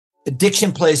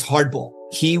Addiction plays hardball.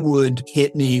 He would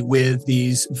hit me with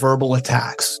these verbal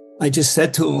attacks. I just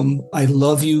said to him, I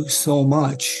love you so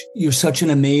much. You're such an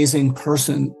amazing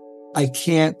person. I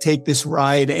can't take this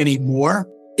ride anymore.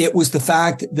 It was the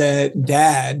fact that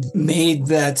Dad made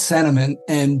that sentiment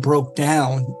and broke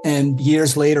down. And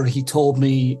years later, he told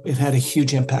me it had a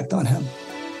huge impact on him.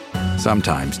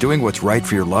 Sometimes doing what's right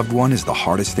for your loved one is the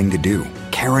hardest thing to do.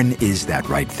 Caron is that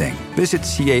right thing. Visit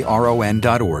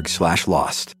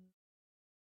caron.org/lost.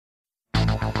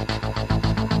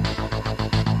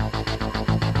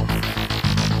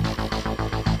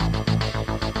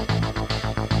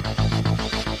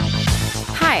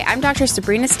 Hi, I'm Dr.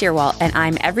 Sabrina Stierwalt, and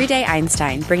I'm Everyday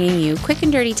Einstein, bringing you quick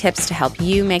and dirty tips to help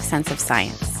you make sense of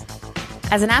science.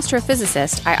 As an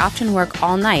astrophysicist, I often work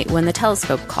all night when the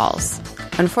telescope calls.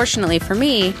 Unfortunately for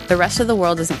me, the rest of the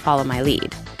world doesn't follow my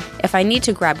lead. If I need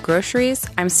to grab groceries,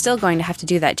 I'm still going to have to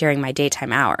do that during my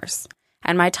daytime hours.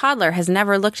 And my toddler has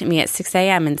never looked at me at 6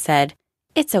 a.m. and said,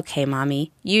 "It's okay,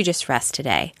 Mommy, you just rest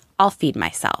today. I'll feed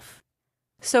myself."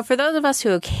 So for those of us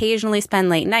who occasionally spend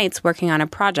late nights working on a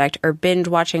project or binge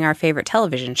watching our favorite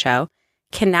television show,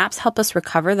 can naps help us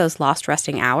recover those lost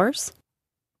resting hours?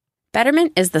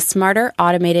 Betterment is the smarter,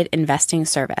 automated investing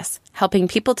service, helping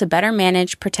people to better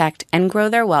manage, protect, and grow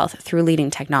their wealth through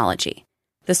leading technology.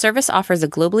 The service offers a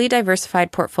globally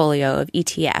diversified portfolio of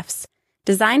ETFs,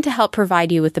 designed to help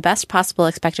provide you with the best possible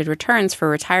expected returns for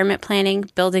retirement planning,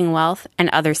 building wealth, and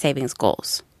other savings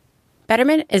goals.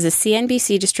 Betterment is a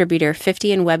CNBC Distributor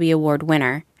 50 and Webby Award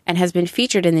winner and has been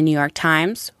featured in the New York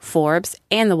Times, Forbes,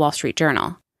 and the Wall Street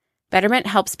Journal. Betterment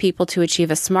helps people to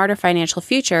achieve a smarter financial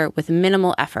future with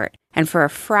minimal effort and for a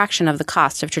fraction of the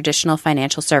cost of traditional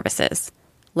financial services.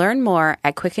 Learn more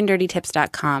at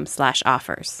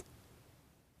quickanddirtytips.com/offers.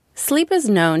 Sleep is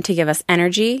known to give us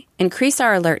energy, increase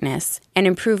our alertness, and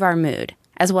improve our mood,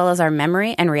 as well as our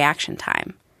memory and reaction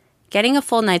time. Getting a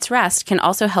full night's rest can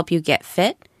also help you get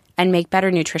fit and make better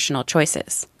nutritional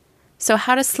choices. So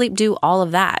how does sleep do all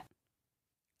of that?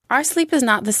 Our sleep is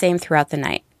not the same throughout the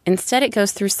night. Instead, it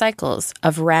goes through cycles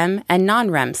of REM and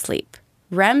non-REM sleep.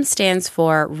 REM stands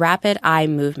for rapid eye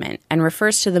movement and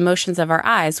refers to the motions of our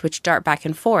eyes which dart back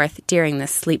and forth during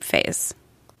this sleep phase.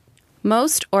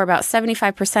 Most, or about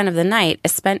 75% of the night,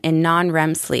 is spent in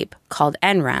non-REM sleep, called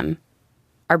NREM.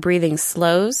 Our breathing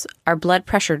slows, our blood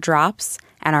pressure drops,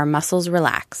 and our muscles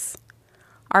relax.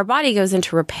 Our body goes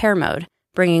into repair mode,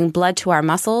 bringing blood to our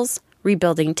muscles,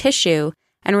 rebuilding tissue,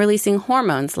 and releasing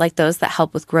hormones like those that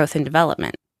help with growth and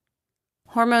development.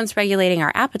 Hormones regulating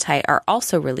our appetite are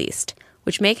also released,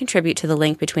 which may contribute to the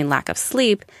link between lack of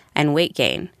sleep and weight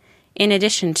gain, in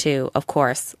addition to, of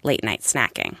course, late-night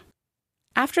snacking.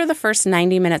 After the first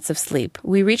 90 minutes of sleep,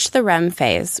 we reach the REM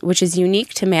phase, which is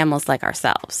unique to mammals like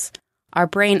ourselves. Our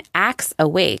brain acts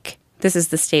awake. This is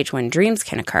the stage when dreams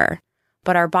can occur,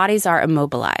 but our bodies are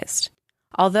immobilized.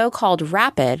 Although called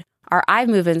rapid, our eye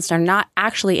movements are not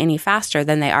actually any faster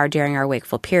than they are during our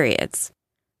wakeful periods.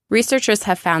 Researchers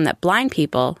have found that blind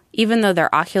people, even though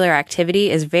their ocular activity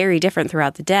is very different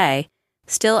throughout the day,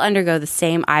 still undergo the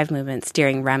same eye movements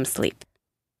during REM sleep.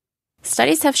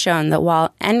 Studies have shown that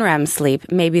while NREM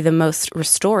sleep may be the most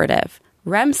restorative,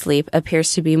 REM sleep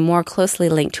appears to be more closely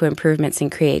linked to improvements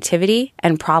in creativity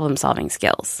and problem-solving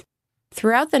skills.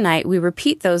 Throughout the night, we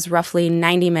repeat those roughly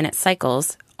 90-minute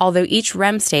cycles, although each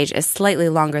REM stage is slightly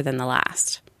longer than the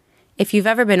last. If you've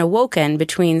ever been awoken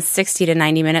between 60 to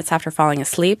 90 minutes after falling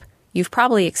asleep, you've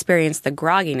probably experienced the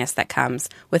grogginess that comes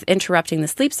with interrupting the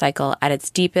sleep cycle at its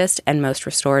deepest and most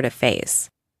restorative phase.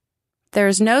 There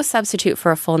is no substitute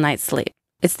for a full night's sleep.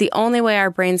 It's the only way our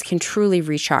brains can truly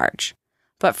recharge.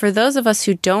 But for those of us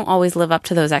who don't always live up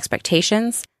to those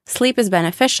expectations, sleep is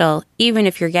beneficial even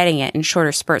if you're getting it in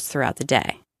shorter spurts throughout the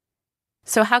day.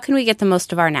 So how can we get the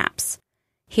most of our naps?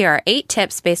 Here are 8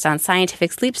 tips based on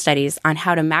scientific sleep studies on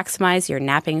how to maximize your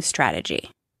napping strategy.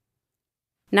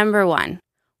 Number 1.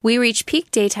 We reach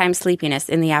peak daytime sleepiness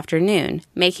in the afternoon,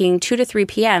 making 2 to 3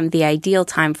 p.m. the ideal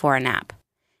time for a nap.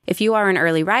 If you are an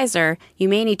early riser, you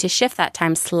may need to shift that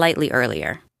time slightly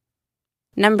earlier.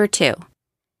 Number 2.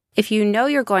 If you know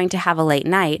you're going to have a late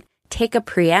night, take a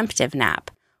preemptive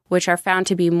nap, which are found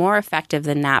to be more effective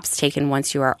than naps taken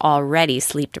once you are already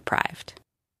sleep deprived.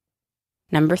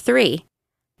 Number 3.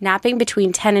 Napping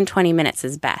between 10 and 20 minutes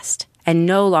is best, and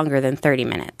no longer than 30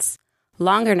 minutes.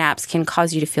 Longer naps can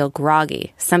cause you to feel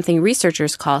groggy, something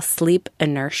researchers call sleep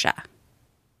inertia.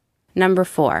 Number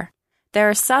 4. There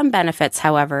are some benefits,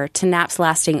 however, to naps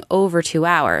lasting over 2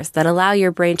 hours that allow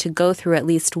your brain to go through at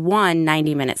least one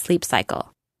 90-minute sleep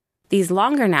cycle. These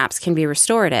longer naps can be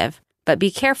restorative, but be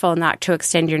careful not to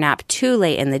extend your nap too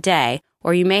late in the day,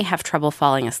 or you may have trouble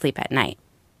falling asleep at night.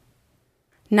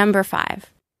 Number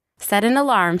 5, set an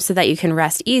alarm so that you can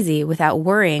rest easy without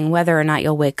worrying whether or not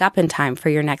you'll wake up in time for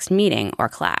your next meeting or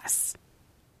class.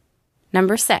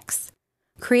 Number 6,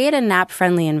 create a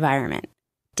nap-friendly environment.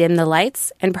 Dim the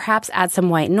lights and perhaps add some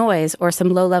white noise or some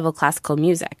low-level classical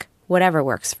music, whatever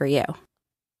works for you.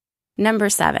 Number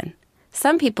 7,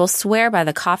 some people swear by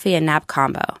the coffee and nap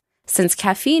combo. Since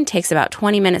caffeine takes about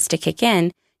 20 minutes to kick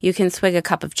in, you can swig a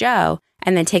cup of joe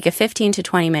and then take a 15 to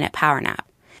 20-minute power nap.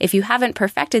 If you haven't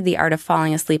perfected the art of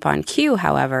falling asleep on cue,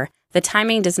 however, the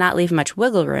timing does not leave much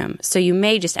wiggle room, so you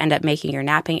may just end up making your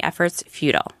napping efforts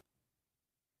futile.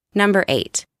 Number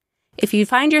 8, if you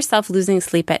find yourself losing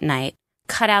sleep at night,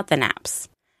 cut out the naps.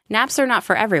 Naps are not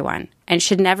for everyone and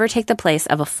should never take the place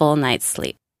of a full night's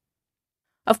sleep.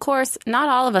 Of course, not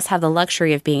all of us have the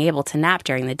luxury of being able to nap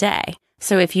during the day,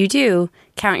 so if you do,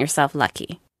 count yourself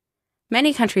lucky.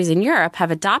 Many countries in Europe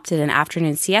have adopted an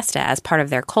afternoon siesta as part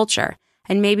of their culture,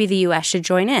 and maybe the US should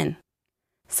join in.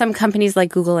 Some companies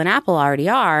like Google and Apple already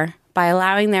are, by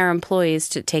allowing their employees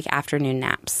to take afternoon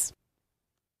naps.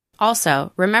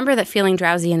 Also, remember that feeling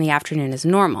drowsy in the afternoon is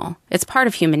normal. It's part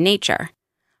of human nature.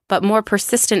 But more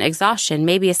persistent exhaustion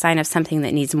may be a sign of something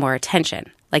that needs more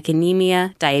attention, like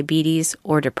anemia, diabetes,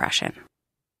 or depression.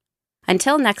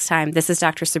 Until next time, this is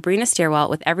Dr. Sabrina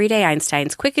Stierwalt with Everyday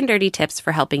Einstein's quick and dirty tips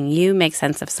for helping you make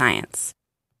sense of science.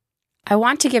 I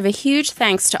want to give a huge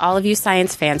thanks to all of you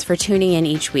science fans for tuning in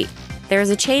each week. There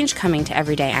is a change coming to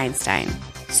Everyday Einstein.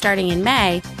 Starting in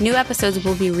May, new episodes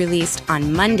will be released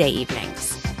on Monday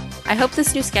evenings. I hope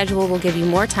this new schedule will give you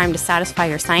more time to satisfy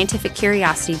your scientific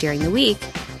curiosity during the week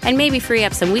and maybe free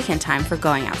up some weekend time for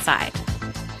going outside.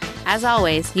 As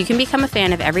always, you can become a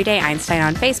fan of Everyday Einstein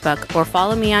on Facebook or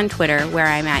follow me on Twitter where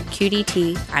I'm at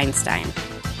QDT Einstein.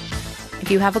 If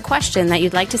you have a question that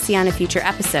you'd like to see on a future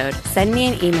episode, send me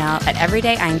an email at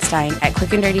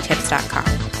everydayeinstein@quickanddirtytips.com.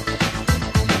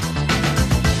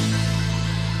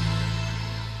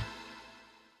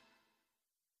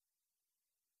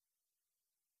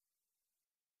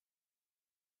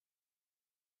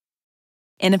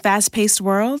 In a fast-paced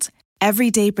world,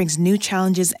 every day brings new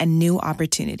challenges and new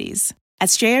opportunities. At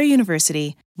Strayer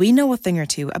University, we know a thing or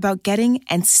two about getting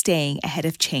and staying ahead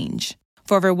of change.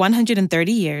 For over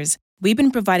 130 years, we've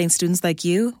been providing students like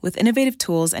you with innovative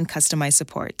tools and customized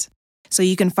support, so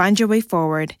you can find your way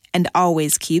forward and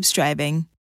always keep striving.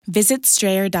 Visit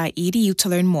strayer.edu to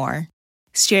learn more.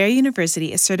 Strayer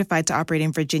University is certified to operate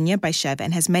in Virginia by Chev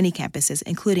and has many campuses,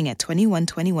 including at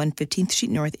 2121 15th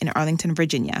Street North in Arlington,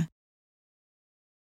 Virginia.